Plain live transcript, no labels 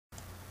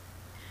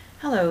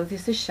Hello,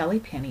 this is Shelley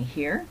Penny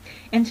here,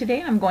 and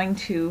today I'm going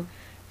to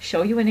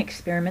show you an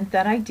experiment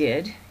that I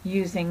did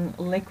using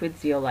liquid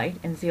zeolite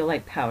and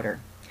zeolite powder.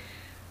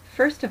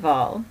 First of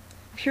all,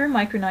 pure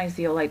micronized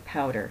zeolite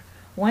powder.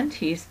 1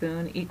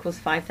 teaspoon equals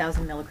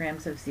 5,000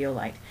 milligrams of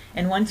zeolite,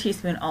 and 1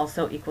 teaspoon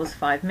also equals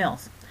 5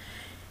 mils.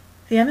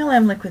 The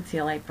MLM liquid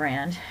zeolite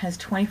brand has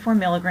 24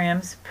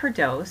 milligrams per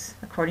dose,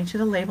 according to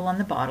the label on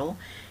the bottle,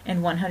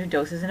 and 100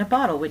 doses in a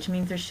bottle, which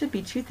means there should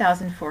be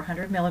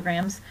 2,400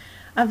 milligrams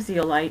of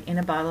zeolite in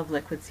a bottle of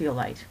liquid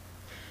zeolite.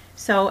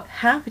 So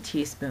half a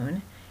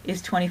teaspoon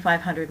is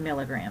 2,500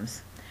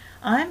 milligrams.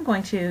 I'm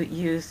going to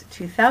use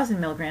 2,000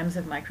 milligrams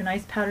of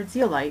micronized powdered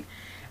zeolite,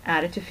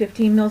 add it to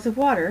 15 mils of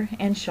water,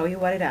 and show you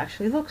what it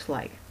actually looks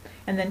like,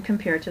 and then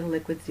compare it to the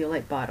liquid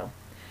zeolite bottle.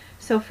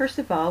 So first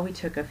of all, we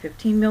took a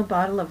 15 ml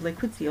bottle of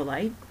liquid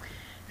zeolite,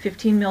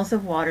 15 mils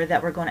of water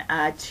that we're going to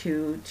add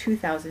to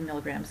 2,000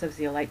 milligrams of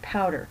zeolite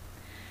powder.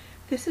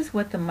 This is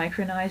what the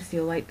micronized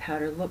zeolite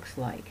powder looks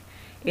like.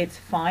 It's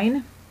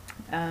fine,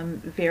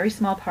 very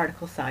small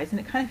particle size, and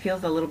it kind of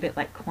feels a little bit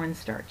like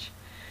cornstarch.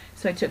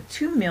 So I took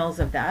 2 mils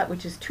of that,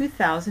 which is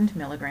 2,000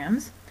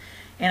 milligrams,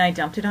 and I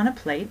dumped it on a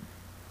plate,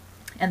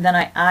 and then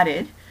I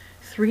added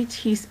 3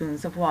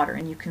 teaspoons of water,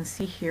 and you can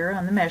see here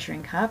on the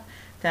measuring cup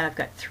that I've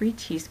got 3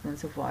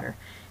 teaspoons of water,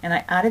 and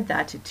I added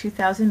that to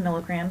 2,000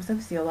 milligrams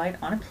of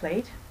zeolite on a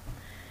plate,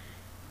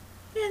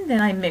 and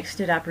then I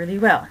mixed it up really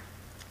well.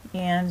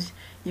 And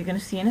you're going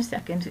to see in a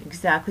second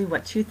exactly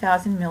what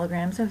 2,000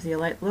 milligrams of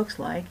zeolite looks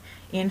like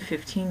in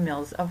 15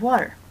 mils of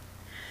water.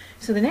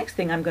 So the next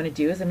thing I'm going to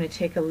do is I'm going to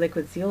take a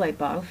liquid zeolite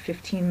bottle,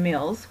 15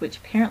 mils, which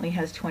apparently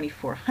has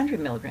 2,400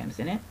 milligrams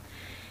in it,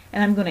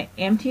 and I'm going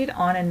to empty it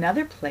on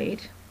another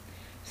plate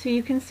so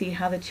you can see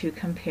how the two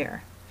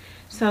compare.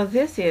 So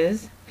this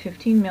is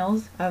 15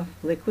 mils of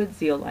liquid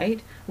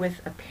zeolite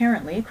with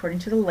apparently, according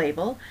to the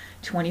label,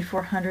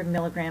 2,400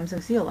 milligrams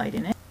of zeolite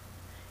in it.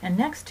 And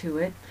next to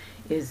it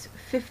is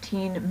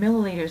 15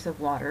 milliliters of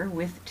water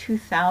with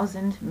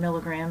 2,000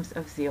 milligrams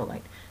of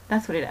zeolite.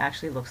 That's what it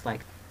actually looks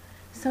like.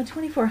 So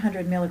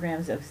 2,400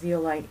 milligrams of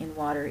zeolite in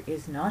water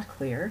is not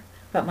clear,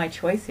 but my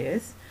choice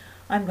is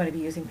I'm going to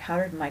be using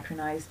powdered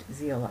micronized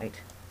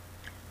zeolite.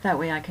 That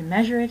way I can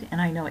measure it and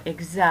I know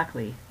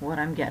exactly what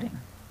I'm getting.